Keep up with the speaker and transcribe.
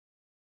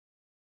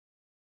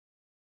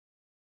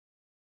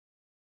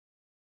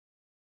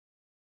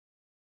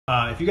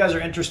If you guys are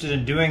interested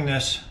in doing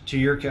this to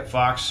your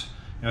Kitfox,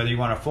 whether you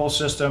want a full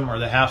system or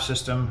the half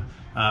system,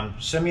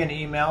 send me an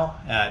email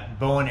at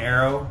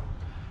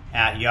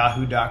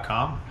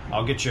bowenaero@yahoo.com.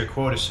 I'll get you a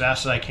quote as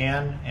fast as I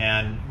can,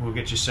 and we'll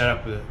get you set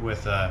up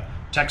with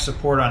tech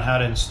support on how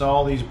to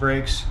install these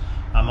brakes.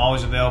 I'm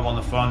always available on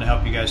the phone to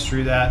help you guys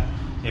through that.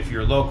 If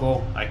you're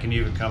local, I can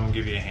even come and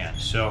give you a hand.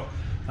 So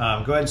go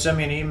ahead and send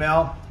me an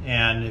email,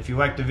 and if you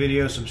like the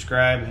video,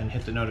 subscribe and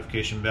hit the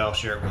notification bell,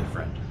 share it with a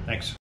friend.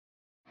 Thanks.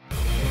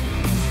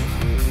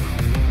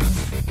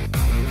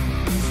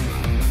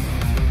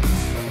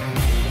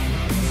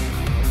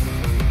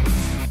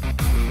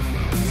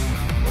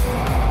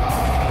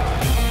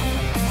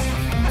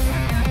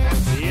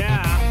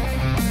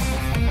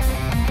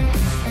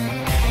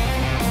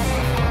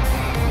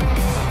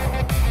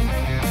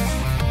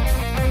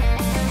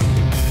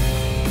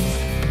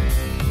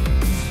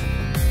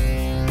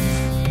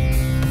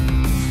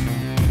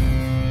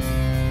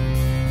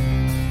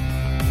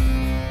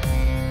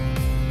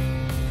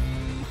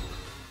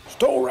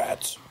 Stole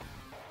rats.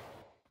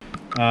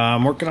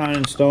 I'm working on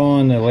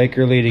installing the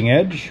Laker leading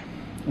edge.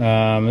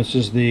 This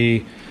is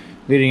the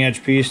leading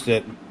edge piece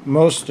that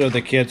most of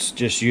the kits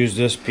just use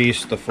this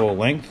piece the full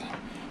length.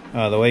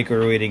 The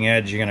Laker leading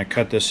edge, you're going to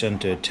cut this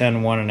into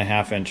 10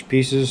 1.5 inch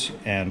pieces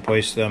and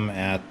place them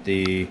at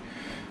the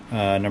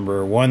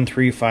number 1,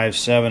 3, 5,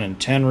 7, and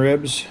 10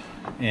 ribs,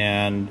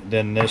 and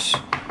then this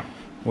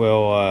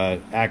will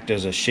act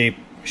as a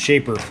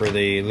shaper for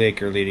the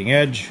Laker leading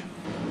edge.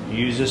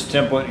 Use this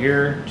template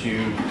here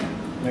to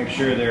make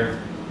sure they're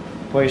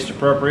placed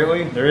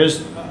appropriately. There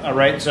is a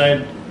right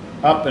side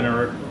up and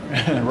a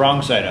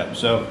wrong side up,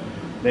 so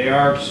they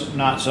are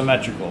not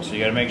symmetrical. So you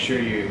got to make sure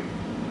you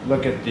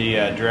look at the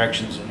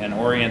directions and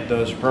orient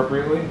those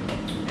appropriately.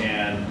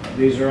 And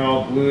these are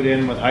all glued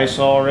in with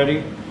Hysol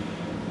already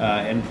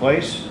in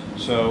place.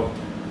 So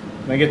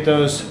I'm gonna get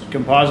those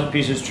composite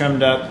pieces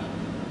trimmed up,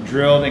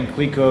 drilled and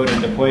clecoed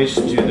into place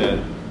to the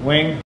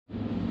wing.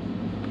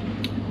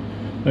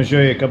 I'm going to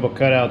show you a couple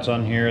cutouts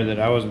on here that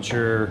I wasn't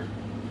sure.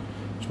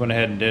 Just went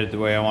ahead and did it the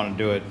way I want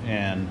to do it,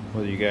 and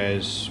whether you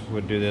guys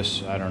would do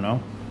this, I don't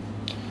know.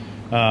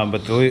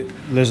 But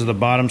this is the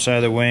bottom side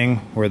of the wing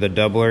where the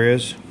doubler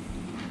is.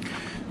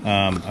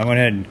 I went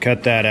ahead and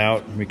cut that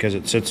out because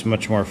it sits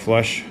much more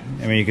flush.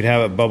 I mean, you could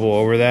have it bubble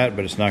over that,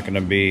 but it's not going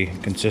to be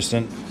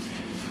consistent.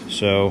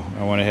 So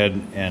I went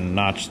ahead and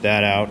notched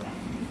that out.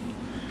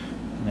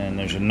 And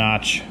there's a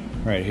notch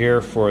right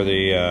here for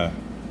the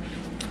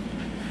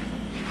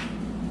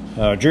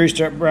jury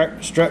strut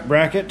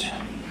bracket,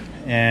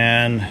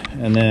 and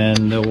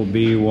then there will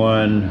be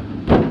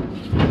one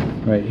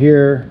right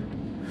here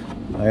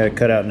I gotta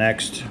cut out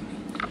next,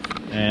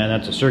 and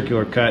that's a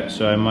circular cut,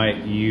 so I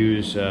might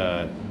use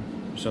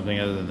something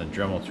other than the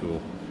Dremel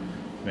tool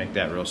to make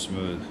that real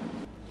smooth.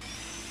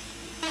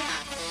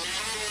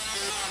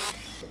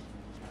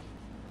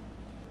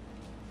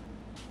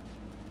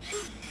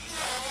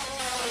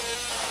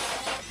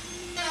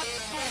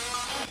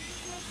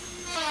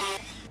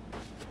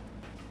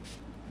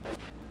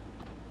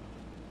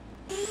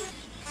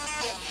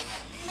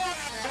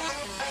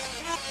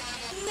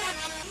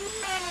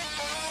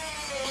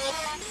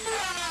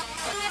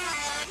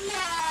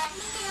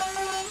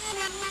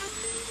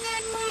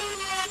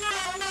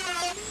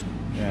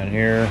 Down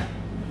here,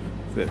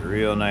 fit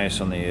real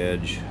nice on the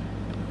edge.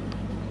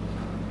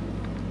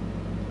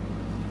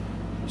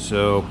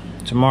 So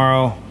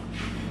tomorrow,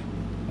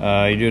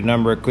 you do a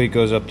number of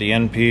clecos up the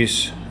end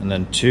piece, and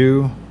then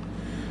 2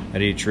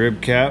 at each rib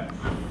cap.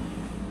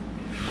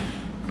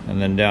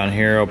 And then down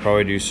here, I'll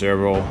probably do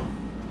several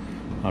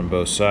on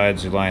both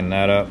sides to line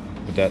that up.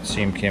 But that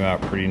seam came out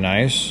pretty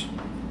nice,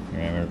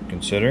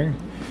 considering.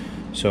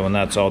 So when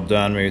that's all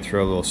done, maybe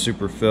throw a little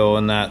super fill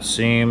in that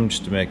seam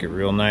just to make it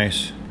real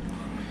nice.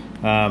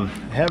 I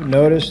have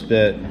noticed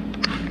that, I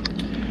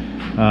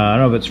don't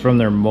know if it's from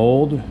their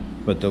mold,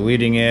 but the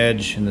leading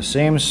edge in the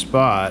same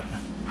spot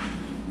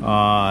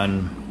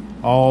on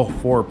all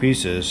 4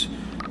 pieces,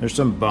 there's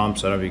some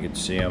bumps. I don't know if you can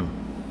see them.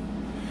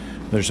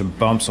 There's some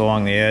bumps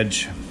along the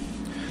edge.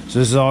 So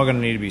this is all going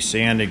to need to be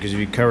sanded, because if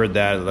you covered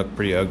that, it looked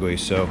pretty ugly.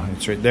 So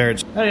it's right there. I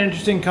had an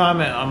interesting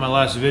comment on my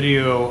last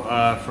video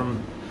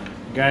from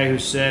a guy who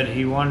said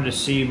he wanted to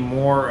see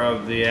more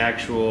of the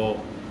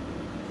actual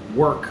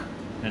work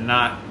and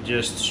not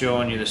just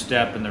showing you the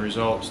step and the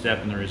result,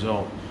 step and the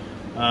result.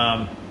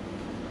 So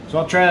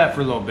I'll try that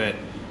for a little bit.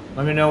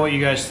 Let me know what you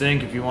guys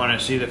think. If you want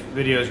to see the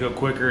videos go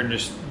quicker and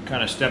just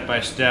kind of step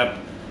by step,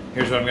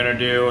 here's what I'm going to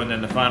do and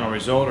then the final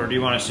result, or do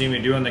you want to see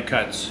me doing the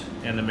cuts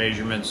and the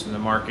measurements and the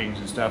markings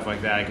and stuff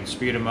like that? I can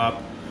speed them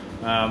up.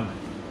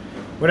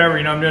 Whatever,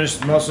 I'm doing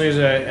this mostly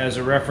as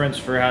a reference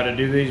for how to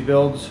do these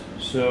builds.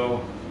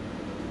 So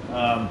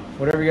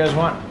whatever you guys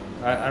want.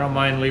 I don't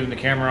mind leaving the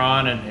camera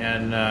on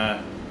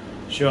and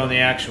showing the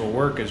actual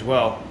work as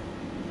well.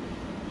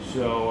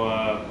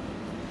 So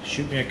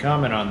shoot me a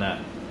comment on that.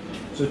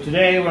 So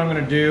today what I'm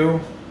going to do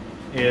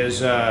is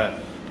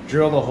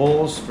drill the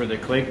holes for the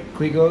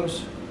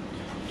clecos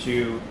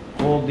to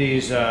hold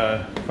these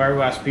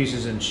fiberglass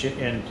pieces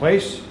in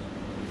place,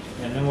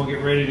 and then we'll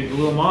get ready to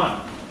glue them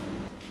on.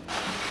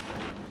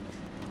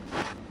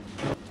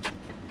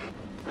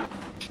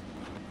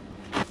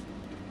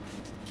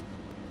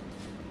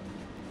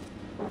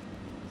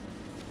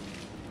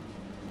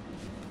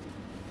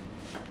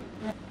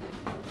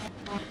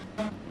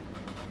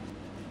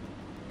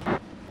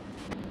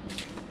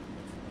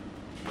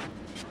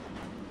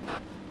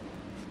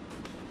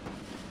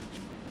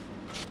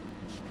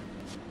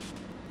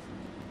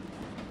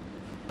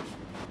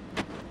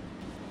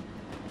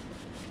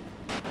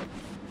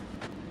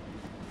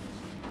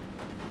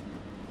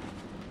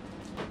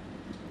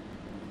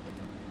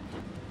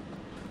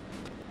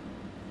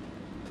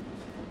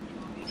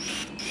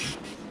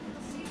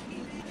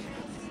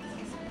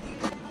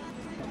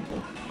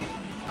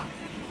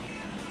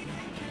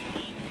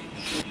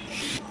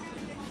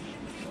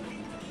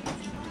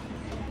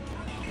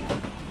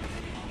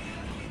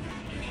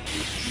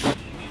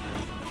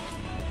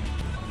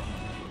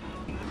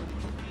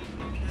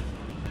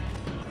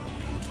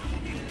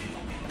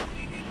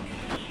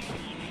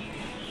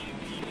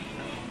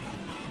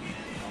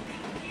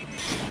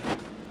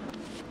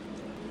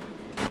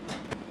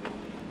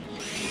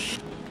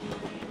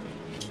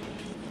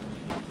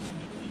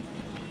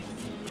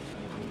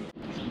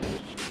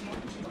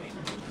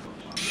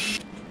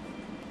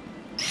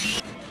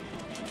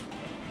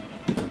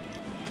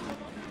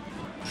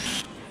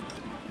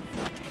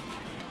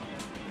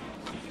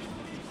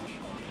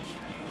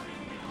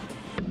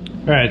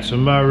 Alright, so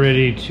I'm about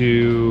ready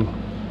to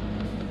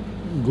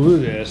glue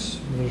this.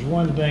 There's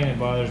one thing that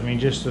bothers me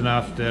just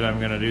enough that I'm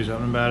going to do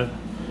something about it.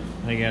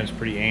 And again, it's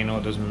pretty anal.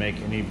 It doesn't make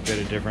any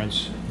bit of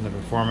difference in the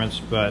performance,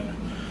 but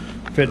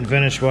fit and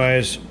finish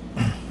wise,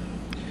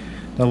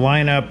 the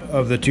lineup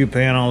of the two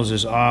panels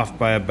is off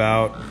by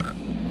about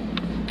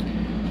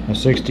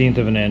 1/16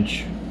 of an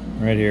inch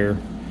right here.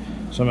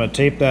 So I'm going to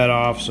tape that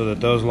off so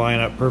that those line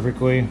up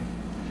perfectly.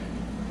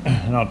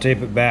 And I'll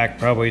tape it back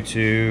probably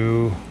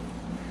to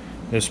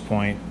this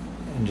point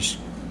and just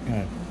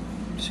kind of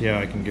see how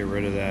I can get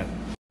rid of that.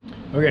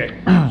 Okay,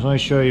 so let me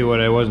show you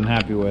what I wasn't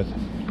happy with.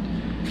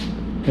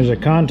 There's a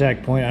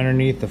contact point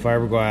underneath the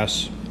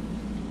fiberglass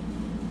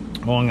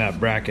along that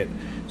bracket,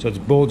 so it's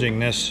bulging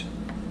this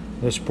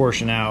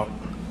portion out,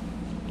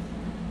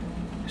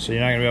 so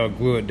you're not going to be able to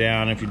glue it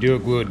down. If you do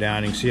glue it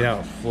down, you can see how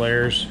it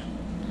flares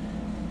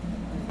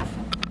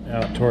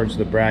out towards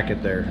the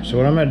bracket there. So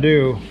what I'm going to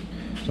do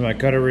is I'm going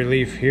to cut a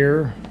relief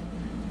here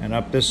and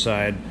up this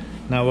side.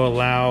 That will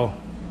allow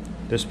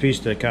this piece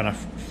to kind of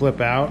flip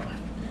out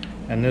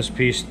and this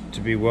piece to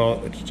be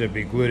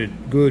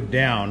glued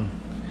down,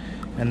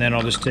 and then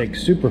I'll just take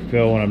super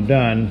fill when I'm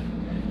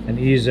done and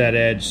ease that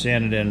edge,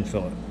 sand it in, and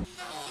fill it.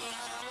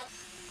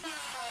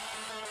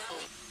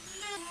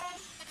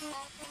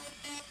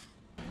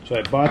 So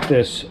I bought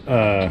this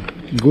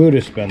glue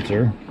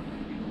dispenser.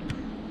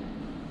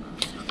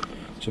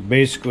 So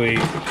basically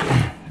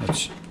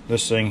it's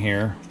this thing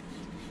here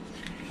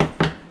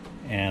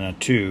and a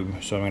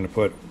tube. So I'm going to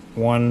put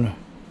one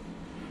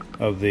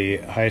of the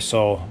high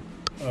sol,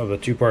 of the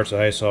two parts of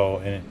high sol,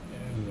 in it,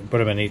 put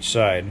them in each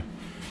side,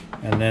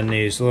 and then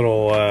these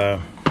little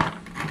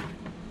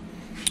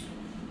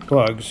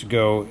plugs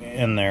go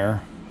in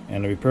there.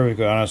 And to be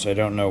perfectly honest, I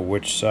don't know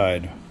which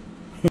side.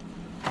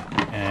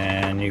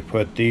 And you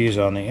put these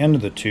on the end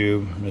of the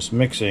tube, this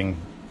mixing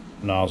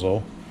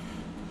nozzle,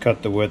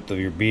 cut the width of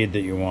your bead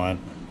that you want,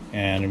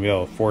 and you'll be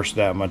able to force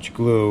that much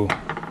glue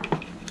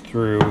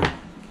through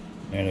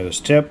into this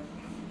tip.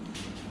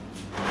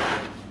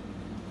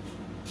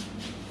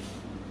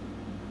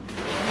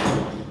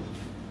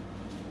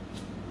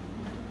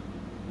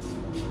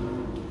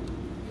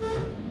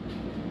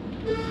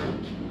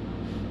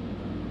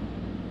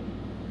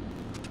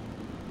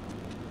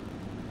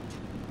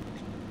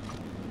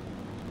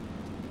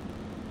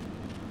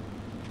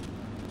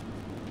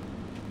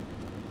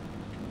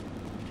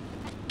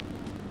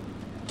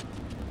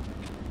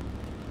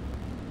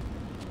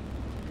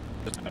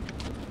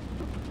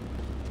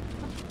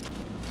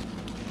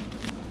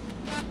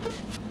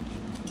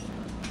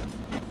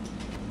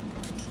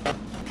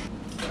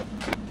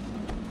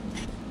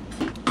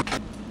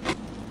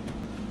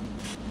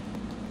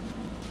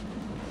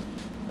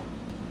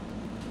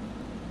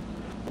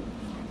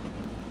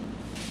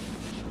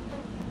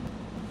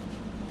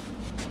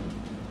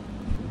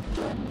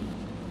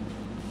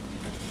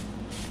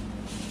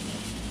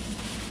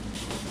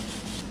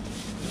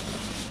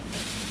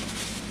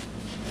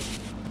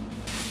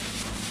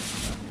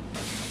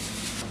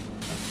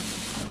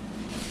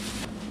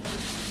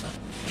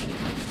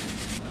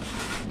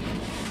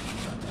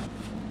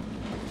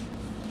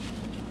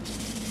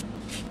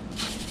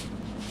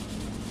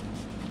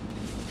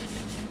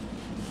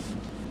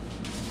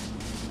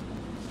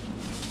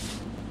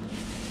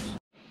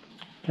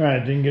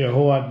 Alright, I didn't get a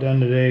whole lot done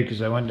today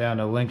because I went down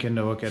to Lincoln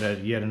to look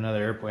at yet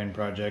another airplane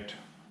project.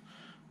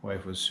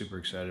 Wife was super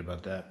excited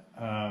about that.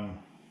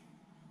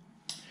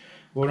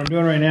 What I'm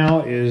doing right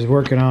now is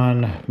working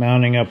on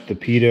mounting up the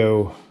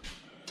pitot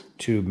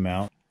tube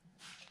mount.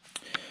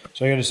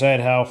 So I gotta decide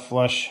how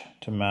flush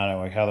to mount it,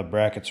 like how the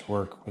brackets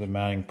work with a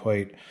mounting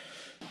plate.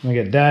 we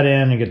get that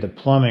in and get the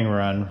plumbing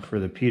run for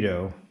the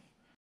pitot.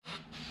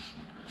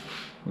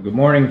 Well, good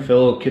morning,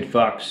 fellow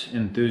Kitfox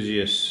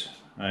enthusiasts.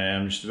 I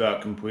am just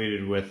about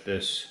completed with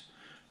this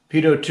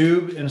pitot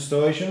tube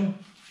installation.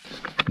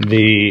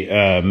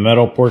 The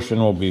metal portion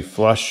will be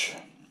flush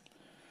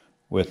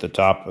with the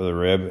top of the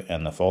rib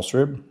and the false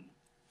rib.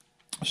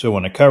 So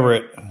when I cover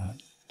it,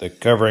 the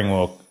covering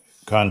will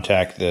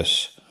contact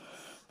this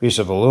piece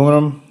of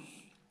aluminum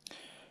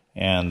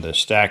and the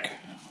stack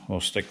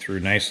will stick through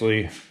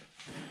nicely,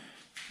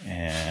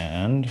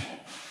 and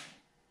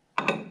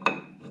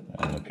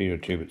the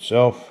pitot tube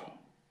itself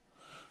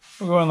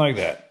will go in like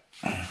that.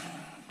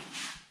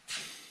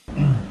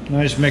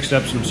 I just mixed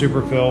up some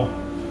super fill.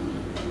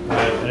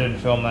 I didn't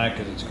film that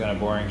because it's kind of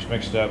boring. Just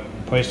mixed it up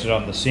and placed it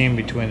on the seam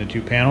between the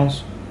two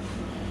panels.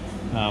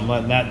 I'm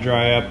letting that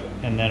dry up,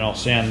 and then I'll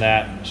sand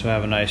that so I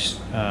have a nice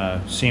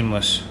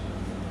seamless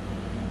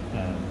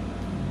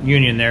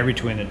union there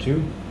between the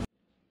two.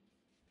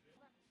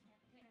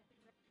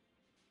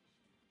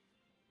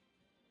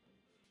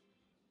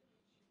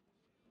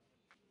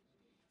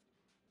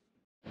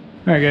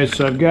 Alright guys,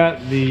 so I've got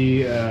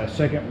the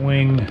second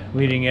wing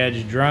leading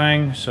edge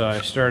drying, so I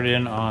started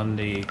in on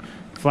the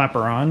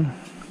flaperon.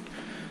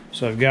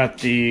 So I've got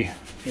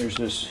there's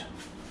this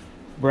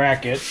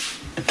bracket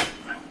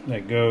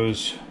that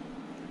goes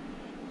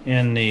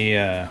in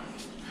the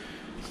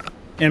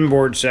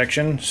inboard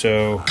section.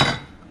 So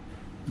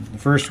the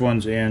first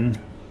one's in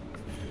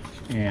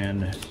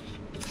and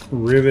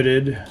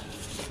riveted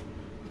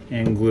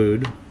and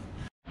glued.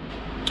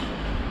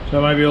 So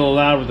it might be a little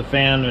loud with the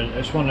fan, but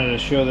I just wanted to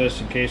show this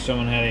in case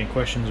someone had any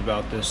questions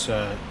about this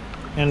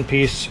end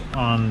piece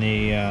on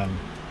the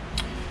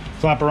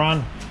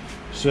flaperon.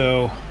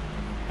 So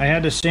I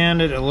had to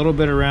sand it a little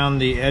bit around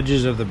the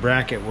edges of the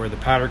bracket where the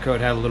powder coat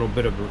had a little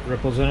bit of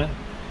ripples in it,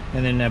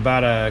 and then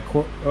about a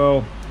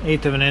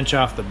eighth of an inch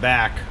off the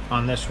back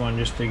on this one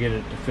just to get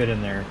it to fit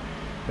in there.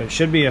 But it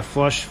should be a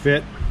flush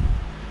fit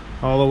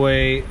all the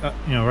way up,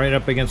 right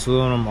up against the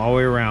aluminum all the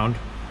way around.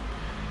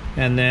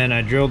 And then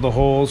I drilled the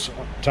holes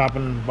top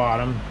and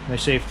bottom. They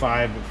say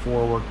 5, but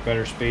 4 work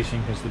better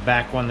spacing because the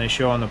back one they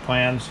show on the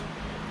plans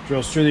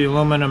drills through the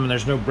aluminum and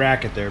there's no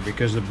bracket there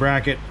because the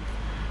bracket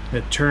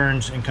that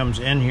turns and comes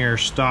in here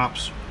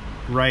stops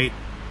right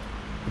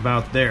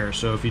about there.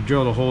 So if you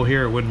drilled a hole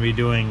here, it wouldn't be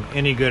doing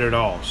any good at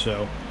all.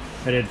 So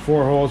I did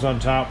 4 holes on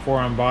top,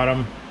 4 on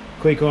bottom.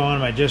 Quick on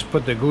them, I just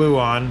put the glue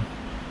on.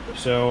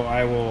 So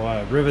I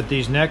will rivet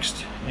these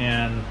next,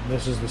 and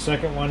this is the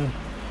second one.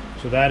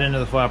 So that end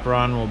of the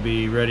flaperon will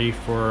be ready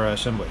for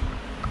assembly.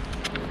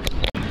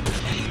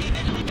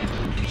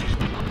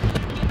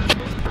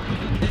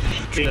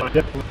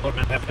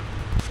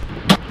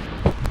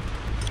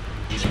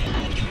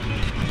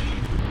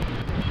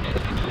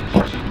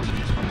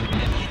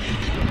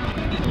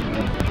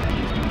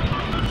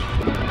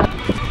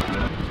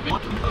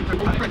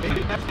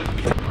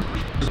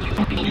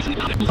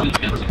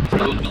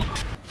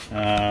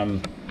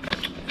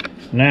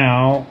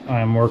 Now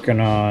I'm working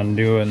on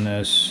doing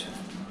this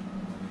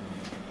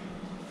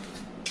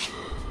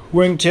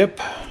wingtip,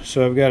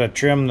 so I've got to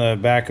trim the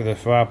back of the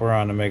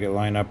flaperon to make it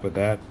line up with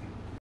that.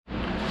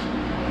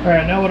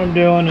 Alright, now what I'm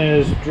doing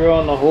is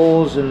drilling the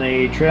holes in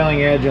the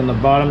trailing edge on the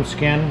bottom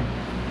skin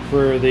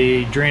for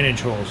the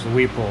drainage holes, the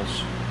weep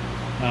holes.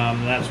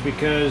 That's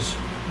because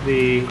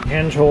the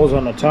hinge holes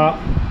on the top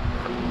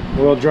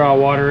will draw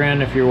water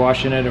in if you're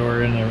washing it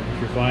or if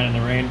you're flying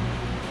in the rain.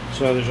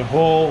 So there's a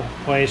hole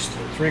placed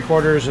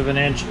 3/4 of an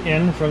inch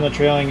in from the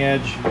trailing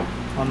edge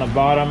on the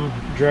bottom,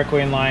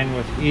 directly in line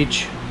with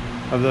each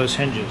of those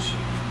hinges.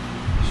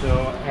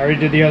 So I already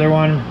did the other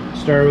one.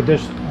 Started with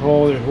this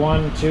hole. There's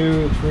 1,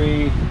 2,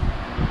 3.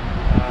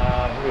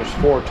 There's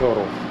 4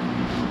 total.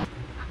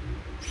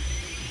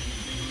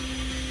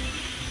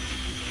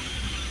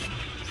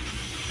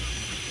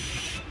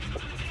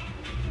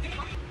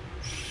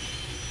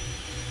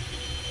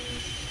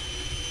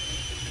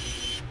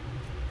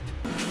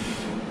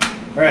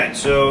 Alright,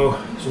 so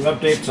some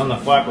updates on the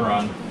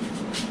flaperon.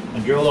 I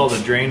drilled all the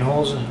drain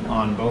holes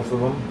on both of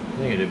them. I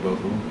think I did both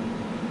of them.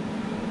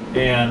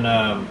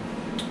 And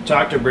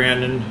talked to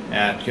Brandon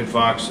at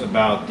Kitfox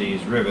about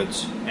these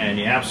rivets, and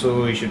you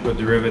absolutely should put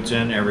the rivets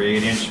in every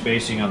 8-inch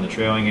spacing on the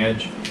trailing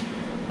edge.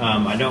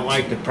 I don't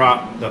like the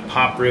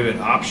pop rivet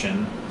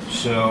option,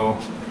 so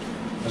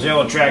I was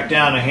able to track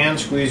down a hand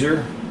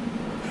squeezer.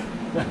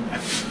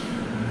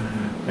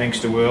 Thanks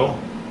to Will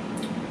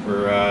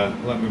for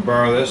letting me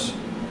borrow this.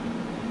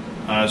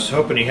 I was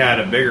hoping he had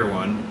a bigger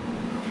one,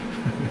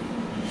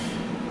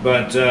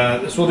 but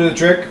this will do the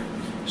trick.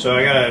 So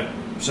I gotta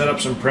set up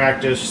some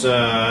practice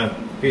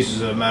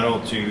pieces of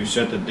metal to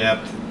set the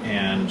depth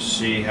and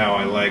see how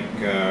I like,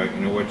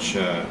 which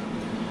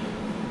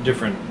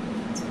different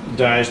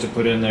dies to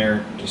put in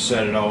there to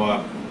set it all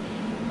up.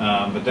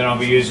 But then I'll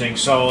be using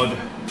solid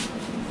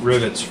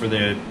rivets for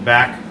the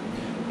back,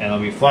 and they'll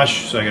be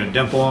flush, so I gotta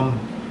dimple them.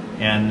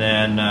 And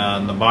then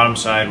on the bottom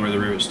side where the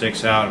rivet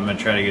sticks out, I'm gonna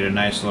try to get a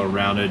nice little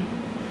rounded,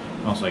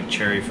 almost like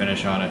cherry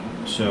finish on it.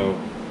 So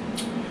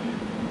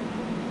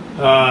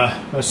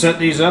Let's set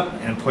these up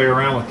and play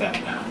around with that.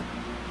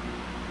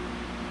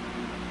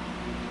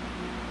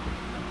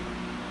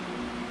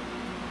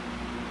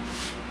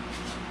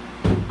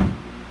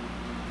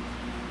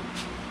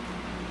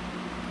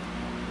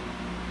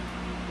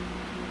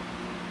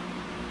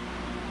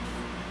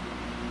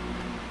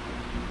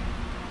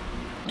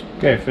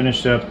 Okay, I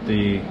finished up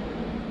the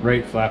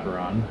right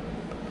flaperon.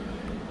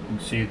 You can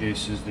see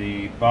this is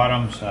the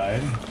bottom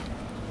side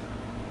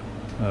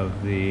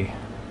of the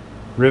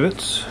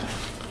rivets.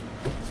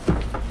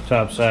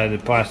 Top side, the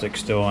plastic's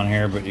still on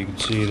here, but you can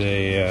see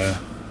they're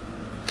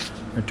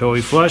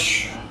totally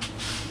flush.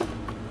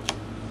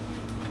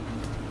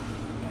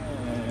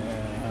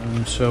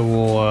 And so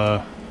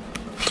we'll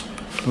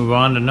move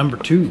on to number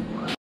 2.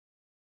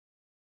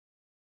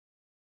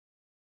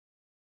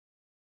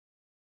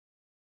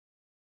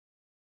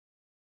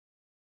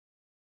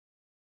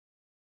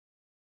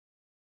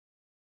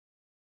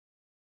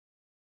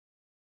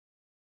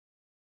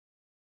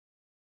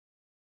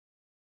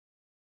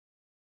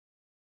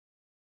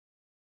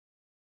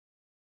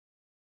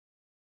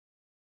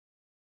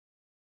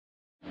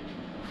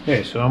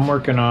 Okay, so I'm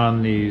working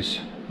on these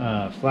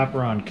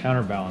flaperon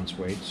counterbalance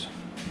weights,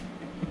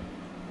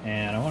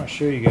 and I want to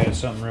show you guys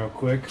something real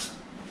quick.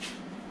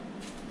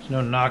 There's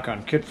no knock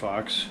on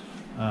Kitfox,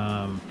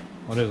 well,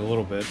 it is a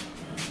little bit.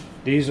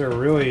 These are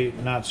really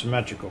not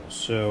symmetrical,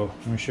 so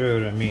let me show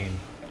you what I mean.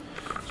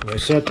 So I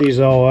set these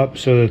all up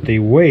so that the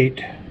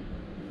weight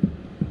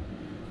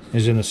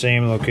is in the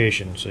same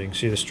location, so you can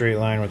see the straight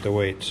line with the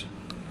weights.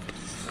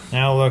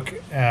 Now look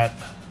at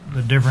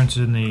the difference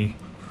in the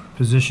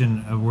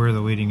position of where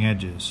the leading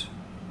edge is.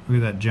 Look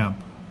at that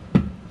jump.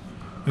 Look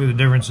at the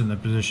difference in the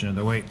position of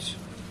the weights.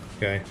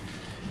 Okay.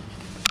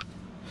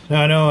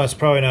 Now I know that's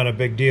probably not a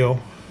big deal,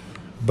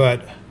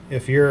 but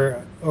if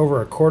you're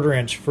over a 1/4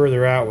 inch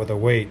further out with a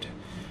weight,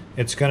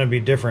 it's going to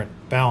be different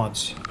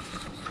balance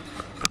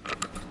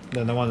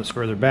than the one that's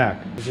further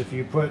back. Because if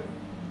you put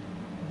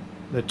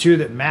the two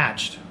that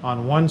matched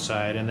on one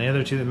side and the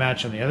other two that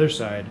match on the other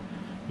side,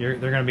 they're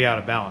going to be out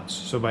of balance.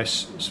 So by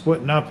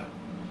splitting up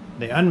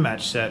the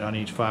unmatched set on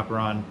each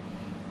flaperon,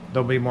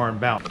 they'll be more in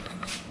balance.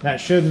 That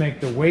should make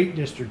the weight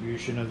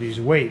distribution of these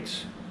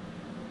weights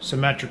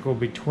symmetrical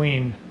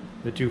between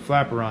the two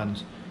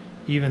flaperons,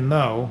 even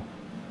though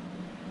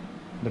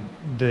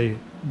the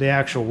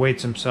actual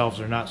weights themselves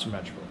are not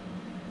symmetrical.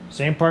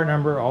 Same part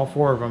number, all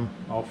four of them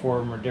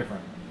are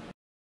different.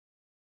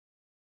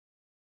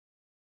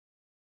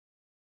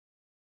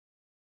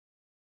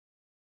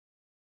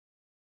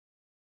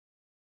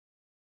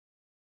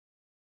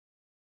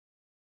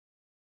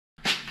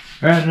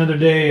 Alright, another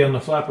day on the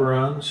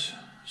flaperons.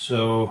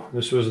 So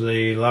this was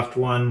the left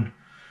one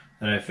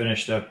that I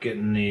finished up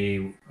getting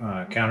the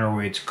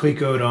counterweights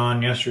clecoed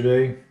on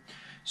yesterday.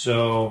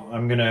 So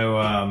I'm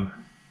gonna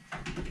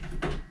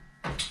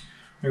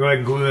go ahead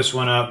and glue this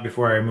one up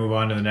before I move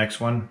on to the next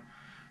one.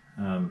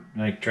 I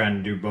like trying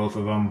to do both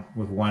of them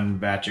with one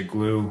batch of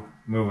glue.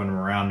 Moving them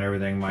around and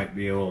everything might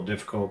be a little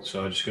difficult,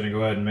 so I'm just gonna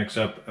go ahead and mix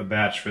up a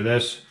batch for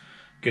this.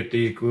 Get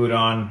these glued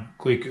on,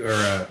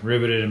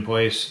 riveted in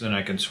place, then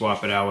I can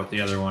swap it out with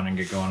the other one and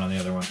get going on the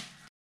other one.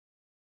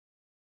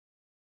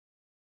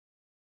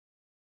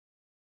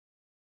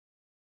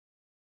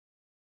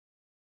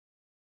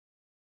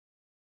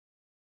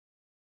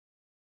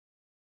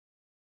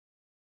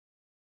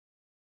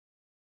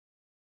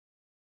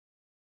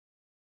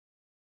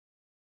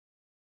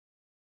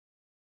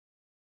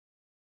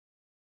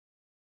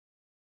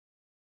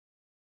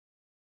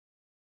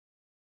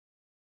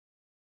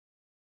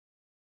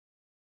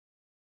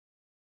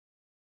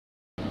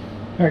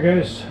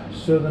 Alright guys,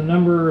 so the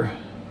number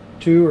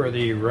 2, or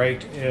the right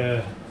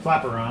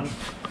flaperon,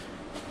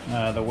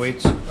 the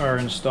weights are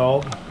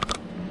installed.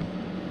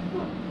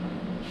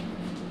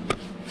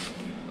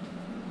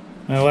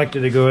 I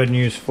elected to go ahead and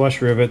use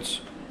flush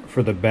rivets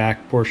for the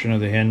back portion of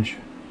the hinge.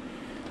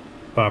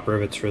 Pop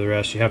rivets for the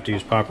rest. You have to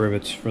use pop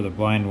rivets for the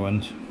blind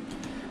ones.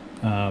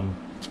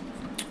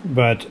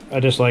 But I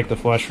just like the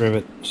flush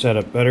rivet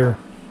setup better.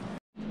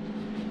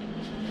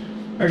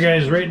 Alright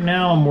guys, right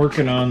now I'm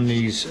working on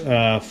these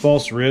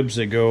false ribs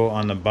that go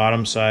on the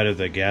bottom side of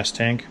the gas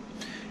tank,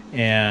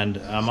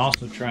 and I'm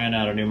also trying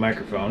out a new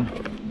microphone.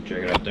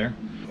 Check it out there.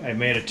 I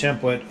made a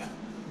template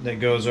that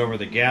goes over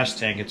the gas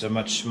tank. It's a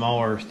much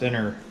smaller,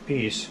 thinner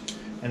piece,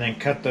 and then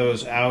cut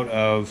those out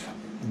of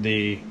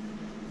the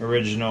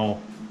original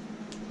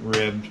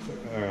rib,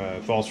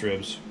 false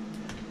ribs,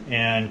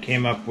 and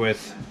came up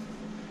with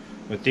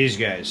these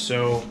guys.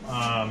 So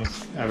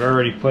I've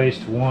already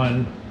placed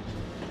one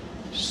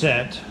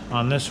set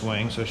on this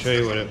wing, so I'll show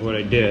you what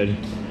I did.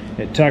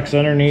 It tucks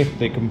underneath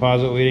the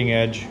composite leading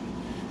edge,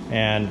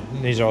 and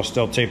these are all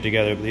still taped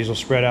together, but these will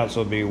spread out, so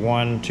it'll be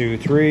 1, 2,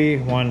 3,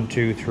 1,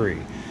 2, 3.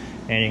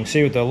 And you can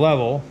see with the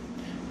level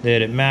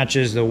that it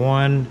matches the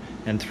 1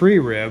 and 3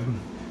 rib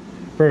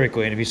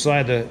perfectly, and if you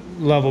slide the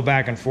level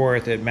back and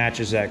forth, it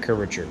matches that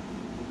curvature.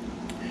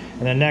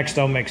 And then next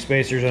I'll make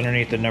spacers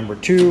underneath the number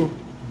 2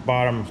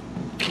 bottom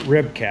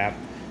rib cap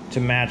to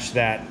match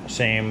that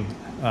same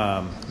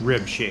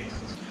rib shape.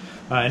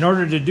 In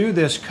order to do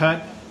this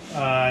cut, you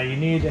really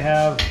need to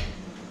have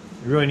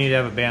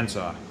a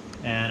bandsaw,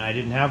 and I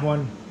didn't have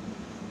one.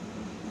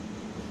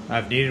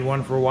 I've needed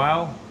one for a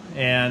while,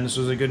 and this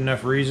was a good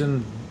enough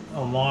reason,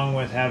 along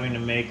with having to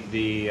make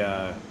the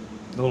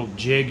little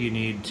jig you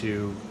need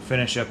to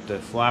finish up the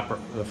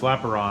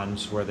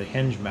flaperons where the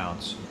hinge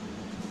mounts,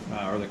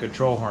 or the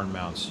control horn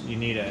mounts. You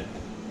need a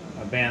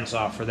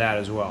bandsaw for that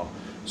as well.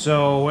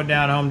 So went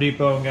down to Home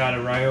Depot and got a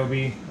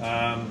Ryobi.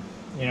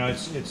 You know,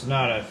 it's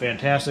not a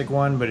fantastic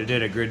one, but it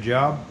did a good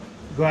job.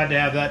 Glad to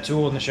have that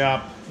tool in the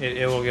shop.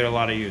 It will get a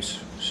lot of use.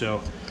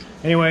 So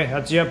anyway,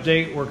 that's the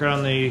update. Working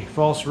on the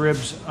false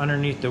ribs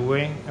underneath the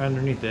wing,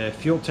 underneath the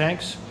fuel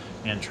tanks,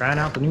 and trying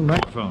out the new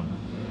microphone.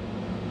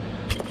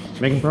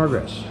 Making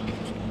progress.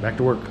 Back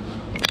to work.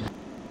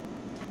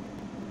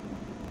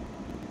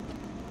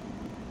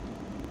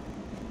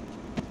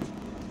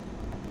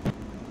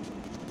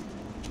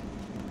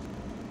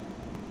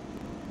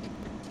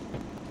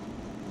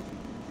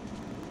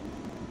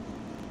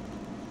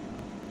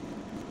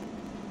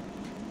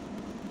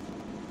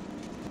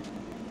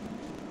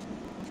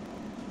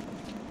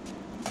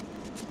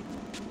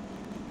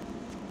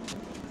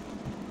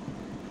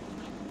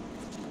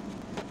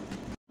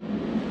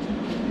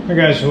 Hey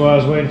guys, so I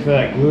was waiting for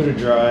that glue to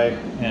dry,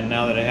 and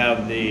now that I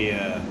have the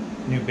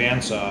new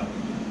bandsaw,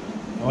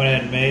 I went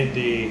ahead and made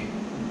the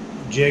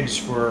jigs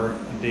for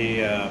the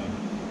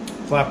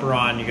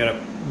flaperon. You got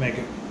to make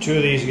two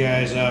of these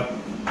guys up,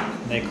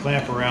 and they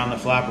clamp around the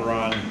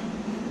flaperon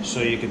so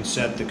you can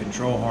set the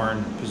control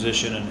horn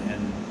position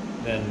and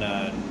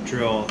then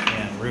drill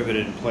and rivet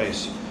it in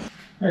place.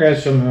 Alright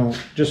guys, so I'm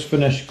just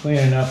finished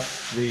cleaning up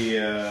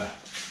the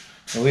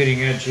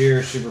leading edge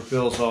here.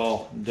 Superfill's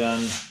all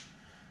done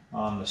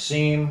on the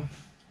seam.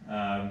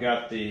 I've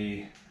got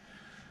the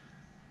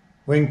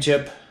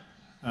wingtip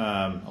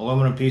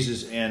aluminum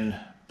pieces in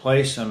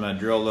place. I'm going to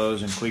drill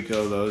those and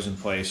Cleco those in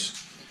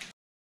place.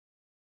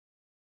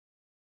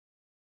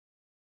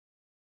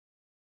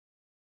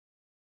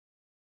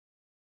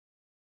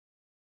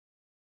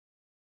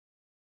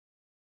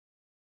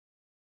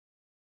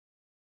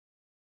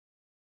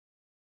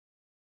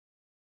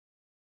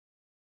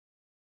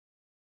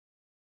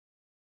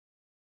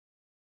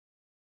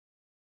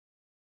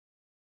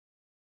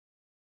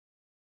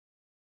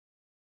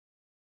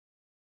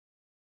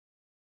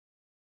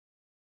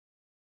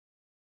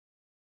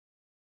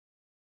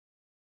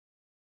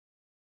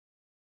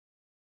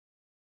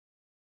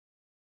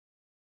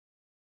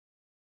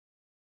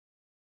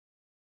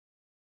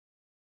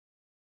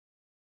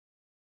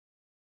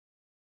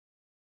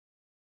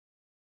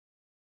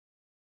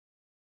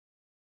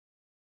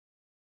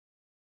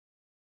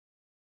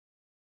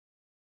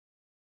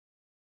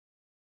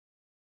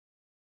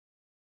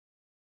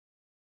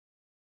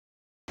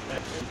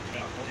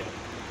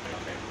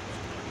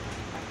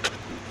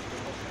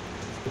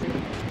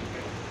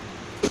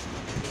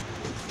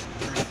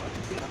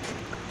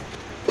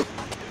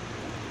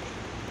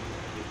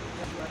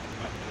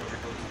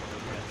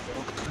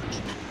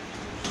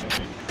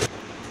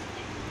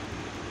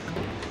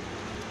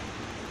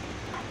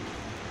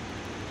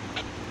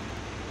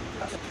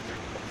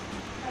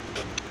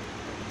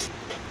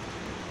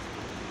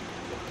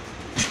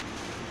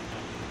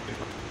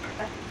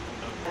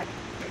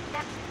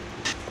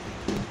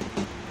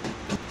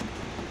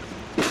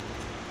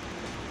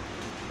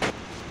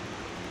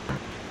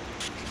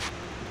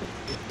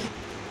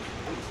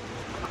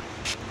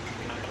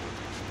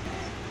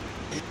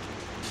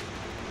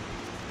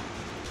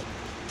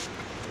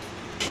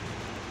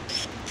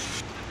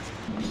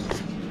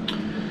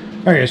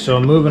 Okay, so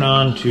I'm moving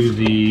on to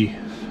the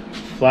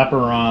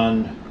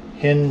flaperon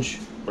hinge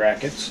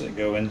brackets that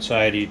go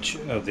inside each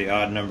of the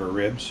odd number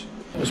ribs.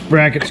 This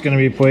bracket's going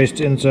to be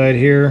placed inside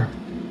here,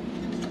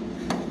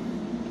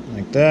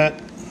 like that.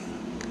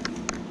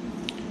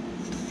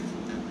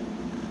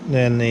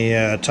 Then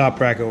the top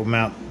bracket will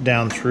mount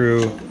down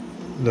through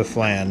the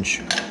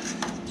flange.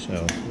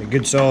 So a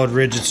good solid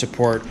rigid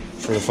support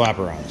for the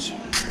flaperons.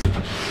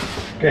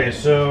 Okay,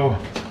 so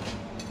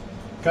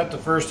cut the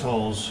first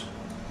holes.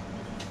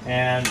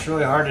 And it's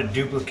really hard to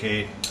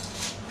duplicate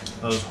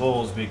those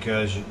holes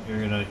because you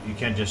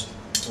can't just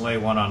lay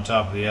one on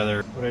top of the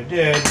other. What I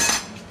did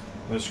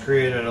was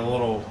created a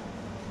little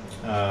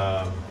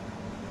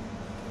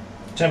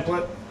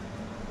template.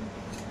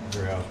 I'm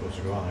sure how it's supposed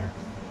to go on there.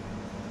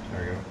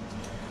 There we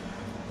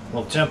go.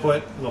 Little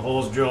template, the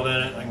holes drilled in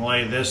it. I can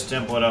lay this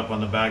template up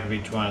on the back of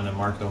each one and then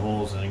mark the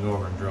holes and then go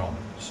over and drill them.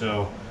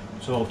 So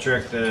it's a little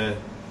trick to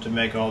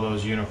make all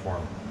those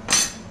uniform.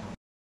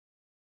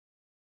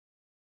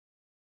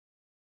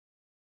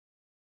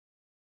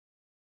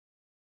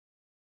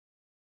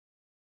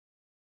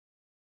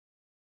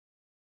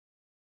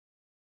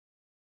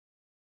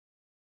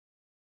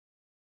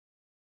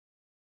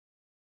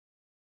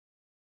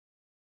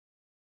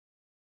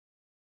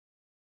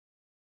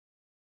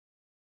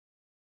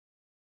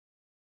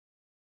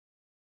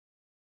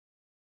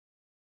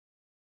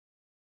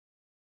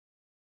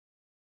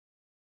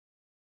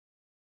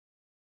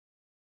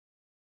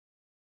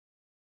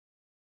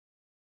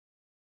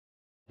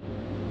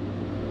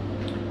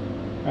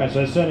 Alright,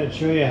 so I said I'd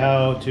show you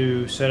how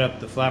to set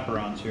up the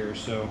flaperons here.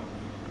 So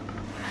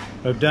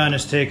what I've done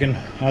is taken,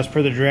 as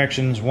per the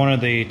directions, one of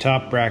the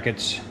top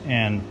brackets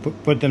and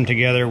put them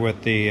together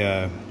with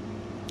the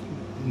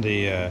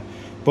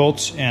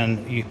bolts,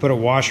 and you put a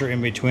washer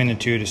in between the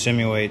two to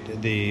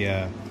simulate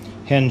the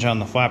hinge on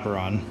the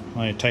flaperon. I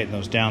want to tighten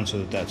those down so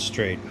that that's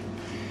straight.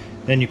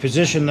 Then you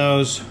position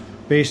those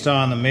based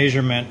on the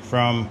measurement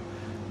from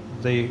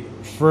the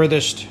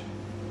furthest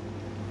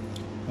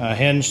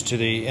hinge to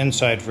the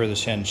inside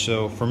furthest hinge.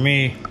 So for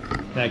me,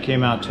 that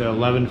came out to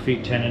 11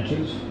 feet 10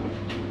 inches.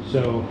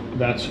 So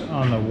that's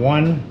on the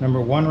number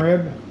 1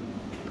 rib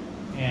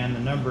and the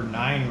number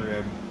 9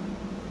 rib.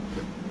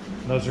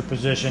 Those are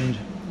positioned,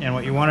 and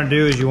what you want to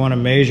do is you want to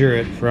measure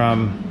it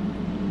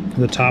from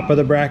the top of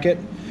the bracket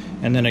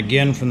and then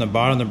again from the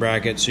bottom of the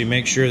bracket, so you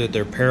make sure that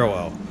they're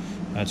parallel.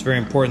 It's very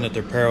important that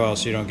they're parallel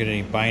so you don't get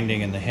any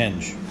binding in the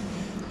hinge.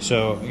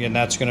 So again,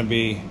 that's going to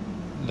be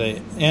the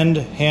end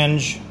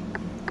hinge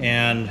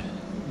and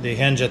the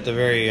hinge at the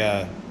very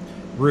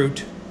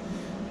root,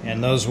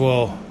 and those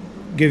will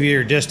give you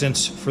your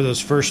distance for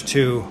those first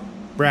 2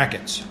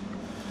 brackets.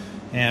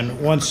 And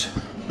once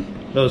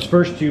those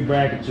first 2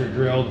 brackets are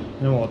drilled,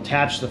 then we'll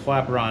attach the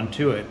flaperon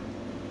to it,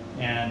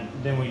 and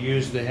then we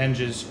use the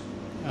hinges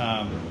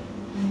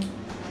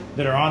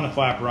that are on the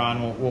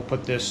flaperon. We'll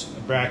put this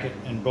bracket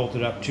and bolt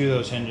it up to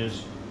those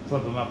hinges,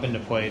 flip them up into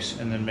place,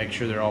 and then make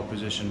sure they're all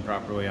positioned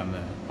properly on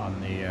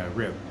the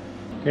rib.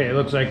 Okay, it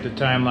looks like the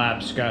time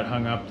lapse got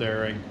hung up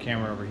there. Right,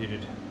 camera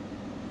overheated.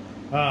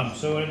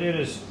 So what I did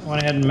is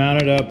went ahead and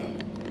mounted up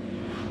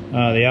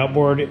the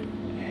outboard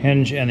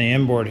hinge and the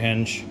inboard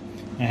hinge.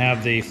 I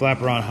have the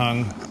flaperon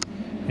hung,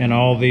 and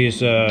all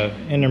these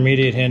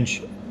intermediate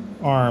hinge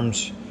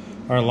arms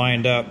are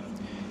lined up.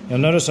 You'll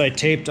notice I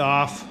taped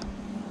off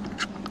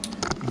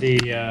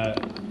the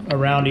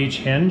around each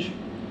hinge,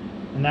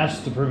 and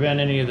that's to prevent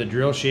any of the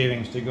drill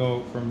shavings to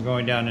go from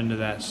going down into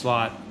that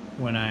slot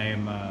when I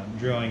am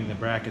drilling the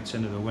brackets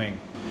into the wing.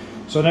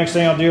 So next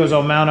thing I'll do is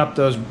I'll mount up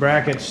those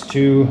brackets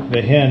to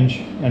the hinge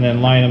and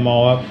then line them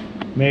all up,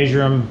 measure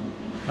them.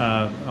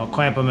 I'll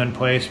clamp them in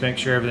place, make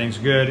sure everything's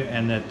good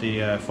and that the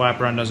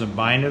flaperon doesn't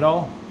bind at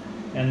all,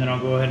 and then I'll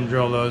go ahead and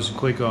drill those and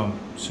cleco them.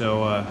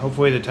 So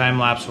hopefully the time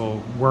lapse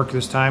will work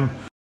this time.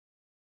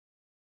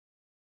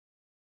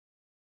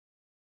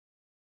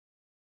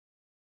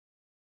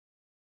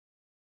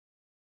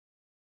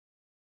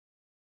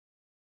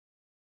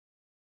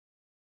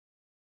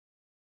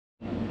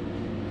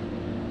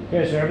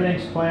 Okay, so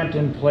everything's clamped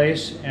in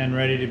place and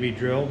ready to be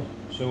drilled.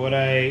 So what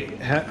I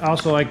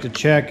also like to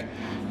check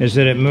is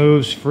that it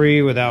moves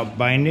free without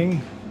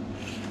binding.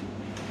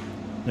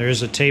 There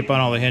is a tape on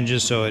all the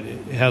hinges, so it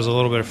has a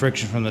little bit of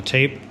friction from the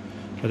tape,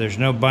 but there's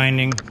no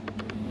binding.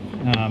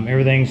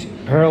 Everything's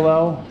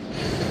parallel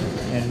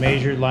and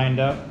measured,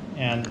 lined up,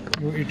 and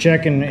what you're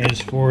checking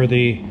is for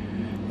the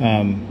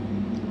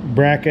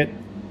bracket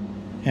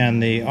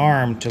and the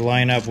arm to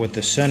line up with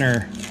the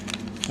center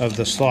of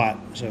the slot.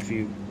 So if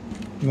you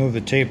move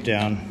the tape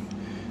down,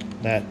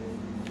 that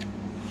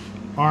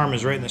arm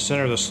is right in the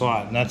center of the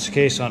slot, and that's the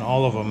case on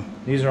all of them.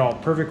 These are all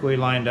perfectly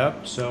lined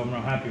up, so I'm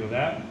real happy with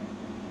that.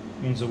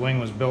 Means the wing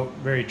was built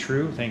very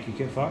true. Thank you,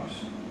 Kitfox.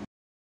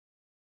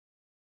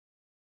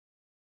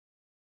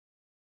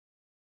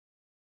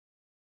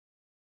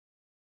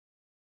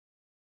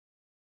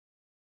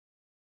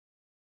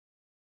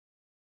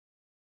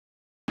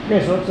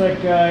 Okay, so it looks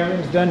like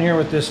everything's done here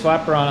with this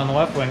flaperon on the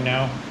left wing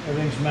now.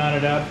 Everything's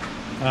mounted up.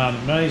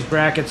 None of these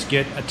brackets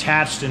get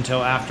attached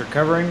until after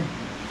covering.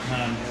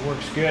 It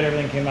works good,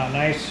 everything came out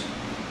nice.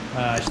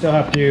 I still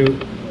have to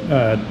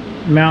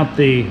mount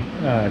the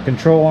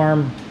control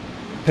arm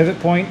pivot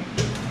point,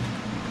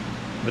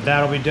 but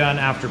that'll be done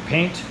after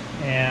paint.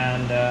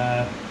 And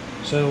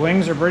so the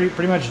wings are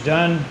pretty much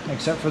done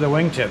except for the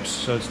wingtips.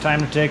 So it's time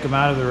to take them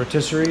out of the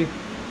rotisserie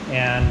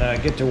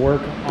and get to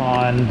work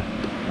on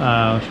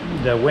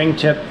the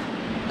wingtip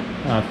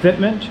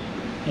fitment,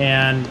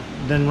 and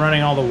then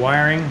running all the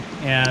wiring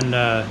and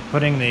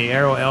putting the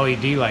Aero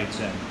LED lights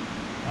in.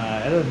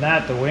 Other than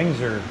that, the wings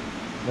they're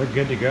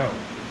good to go.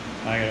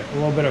 I got a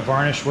little bit of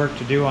varnish work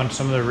to do on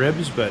some of the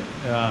ribs, but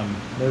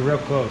they're real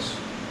close.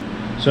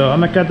 So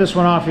I'm gonna cut this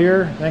one off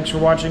here. Thanks for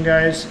watching,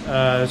 guys.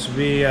 This will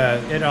be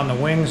it on the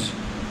wings.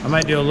 I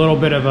might do a little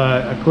bit of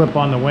a clip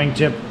on the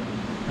wingtip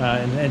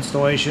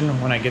installation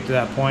when I get to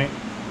that point.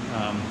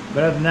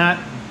 But other than that,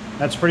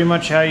 that's pretty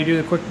much how you do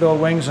the quick build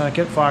wings on a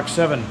Kitfox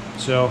 7.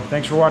 So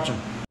thanks for watching.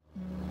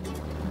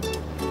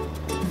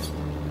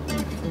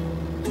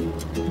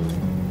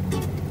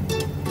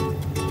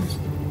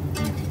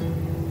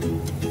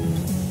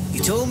 You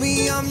told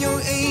me I'm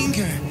your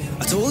anchor,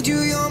 I told you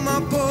you're my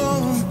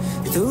pole.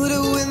 Through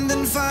the wind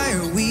and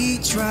fire we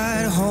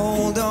try to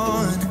hold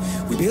on.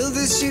 We build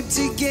this ship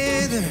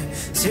together,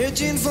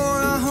 searching for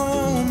a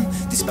home.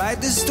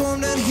 Despite the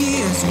storm that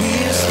hits,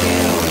 we're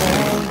still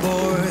on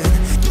board.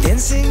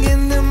 Dancing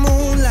in the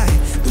moonlight,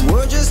 the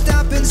world just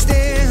stopped and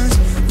stared.